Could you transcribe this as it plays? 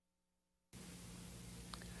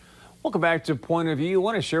Welcome back to Point of View. I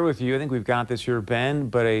want to share with you, I think we've got this here, Ben,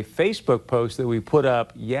 but a Facebook post that we put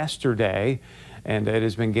up yesterday, and it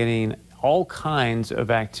has been getting all kinds of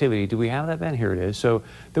activity. Do we have that, Ben? Here it is. So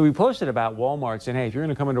that we posted about Walmart saying, hey, if you're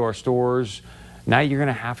going to come into our stores, now you're going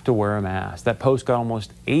to have to wear a mask. That post got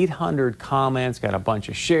almost 800 comments, got a bunch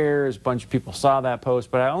of shares, a bunch of people saw that post,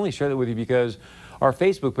 but I only share that with you because our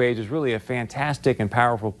Facebook page is really a fantastic and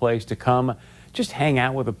powerful place to come just hang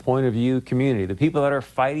out with a Point of View community, the people that are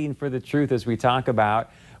fighting for the truth as we talk about.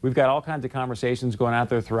 We've got all kinds of conversations going out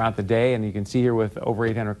there throughout the day, and you can see here with over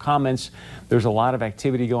 800 comments, there's a lot of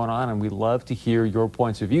activity going on, and we love to hear your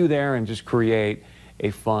points of view there and just create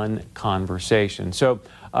a fun conversation. So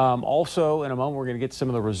also in a moment, we're going to get some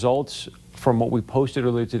of the results from what we posted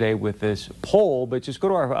earlier today with this poll, but just go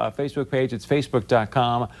to our Facebook page. It's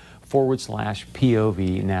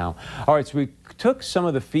facebook.com/POV now. All right, so we took some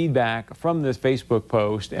of the feedback from this Facebook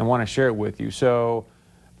post and want to share it with you. So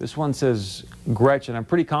this one says, Gretchen, I'm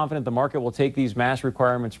pretty confident the market will take these mask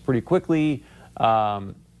requirements pretty quickly.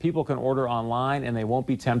 People can order online and they won't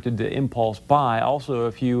be tempted to impulse buy. Also,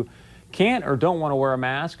 if you can't or don't want to wear a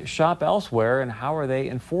mask, shop elsewhere. And how are they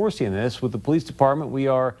enforcing this? With the police department, we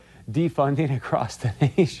are defunding across the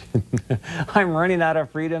nation. I'm running out of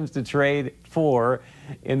freedoms to trade for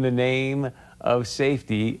in the name of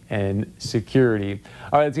safety and security.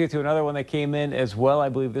 All right, let's get to another one that came in as well. I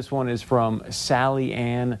believe this one is from Sally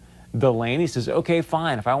Ann Delaney. Says, okay,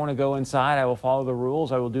 fine. If I want to go inside, I will follow the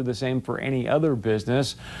rules. I will do the same for any other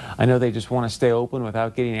business. I know they just want to stay open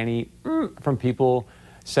without getting any from people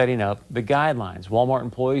setting up the guidelines. Walmart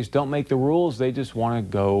employees don't make the rules. They just want to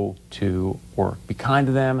go to work. Be kind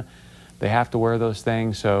to them. They have to wear those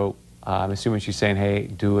things. So I'm assuming she's saying, hey,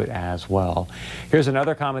 do it as well. Here's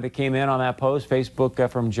another comment that came in on that post,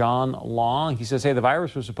 Facebook from John Long. He says, hey, the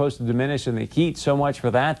virus was supposed to diminish in the heat. So much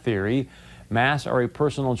for that theory. Masks are a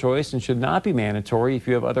personal choice and should not be mandatory. If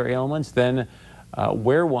you have other ailments, then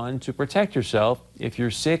wear one to protect yourself. If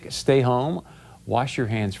you're sick, stay home. Wash your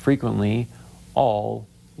hands frequently. All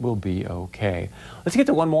will be okay. Let's get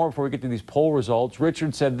to one more before we get to these poll results.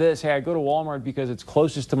 Richard said this, hey, I go to Walmart because it's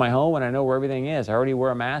closest to my home and I know where everything is. I already wear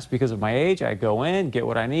a mask because of my age. I go in, get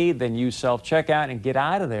what I need, then use self-checkout and get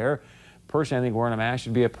out of there. Personally, I think wearing a mask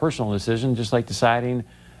should be a personal decision, just like deciding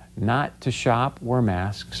not to shop where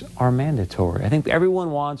masks are mandatory. I think everyone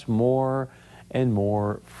wants more and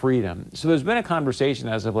more freedom. So there's been a conversation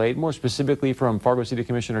as of late, more specifically from Fargo City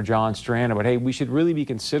Commissioner John Strand, about, hey, we should really be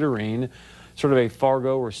considering sort of a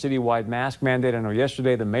Fargo or citywide mask mandate. I know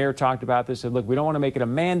yesterday the mayor talked about this, said, look, we don't want to make it a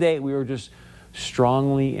mandate. We were just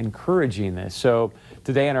strongly encouraging this. So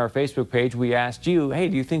today on our Facebook page, we asked you, hey,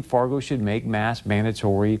 do you think Fargo should make masks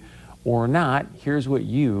mandatory or not? Here's what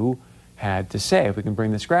you had to say. If we can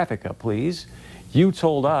bring this graphic up, please. You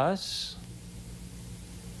told us,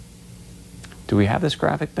 do we have this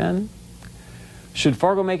graphic, Ben? Should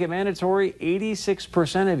Fargo make it mandatory?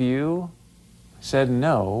 86% of you said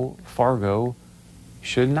no, Fargo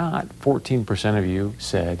should not. 14% of you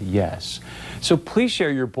said yes. So please share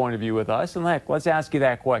your point of view with us. And let's ask you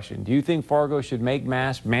that question. Do you think Fargo should make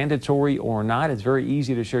masks mandatory or not? It's very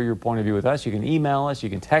easy to share your point of view with us. You can email us, you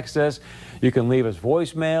can text us, you can leave us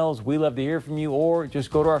voicemails. We love to hear from you, or just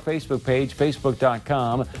go to our Facebook page,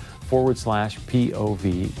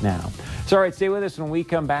 facebook.com/POV now. So, all right, stay with us. When we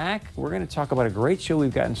come back, we're going to talk about a great show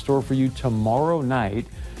we've got in store for you tomorrow night.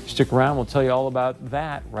 Stick around. We'll tell you all about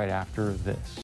that right after this.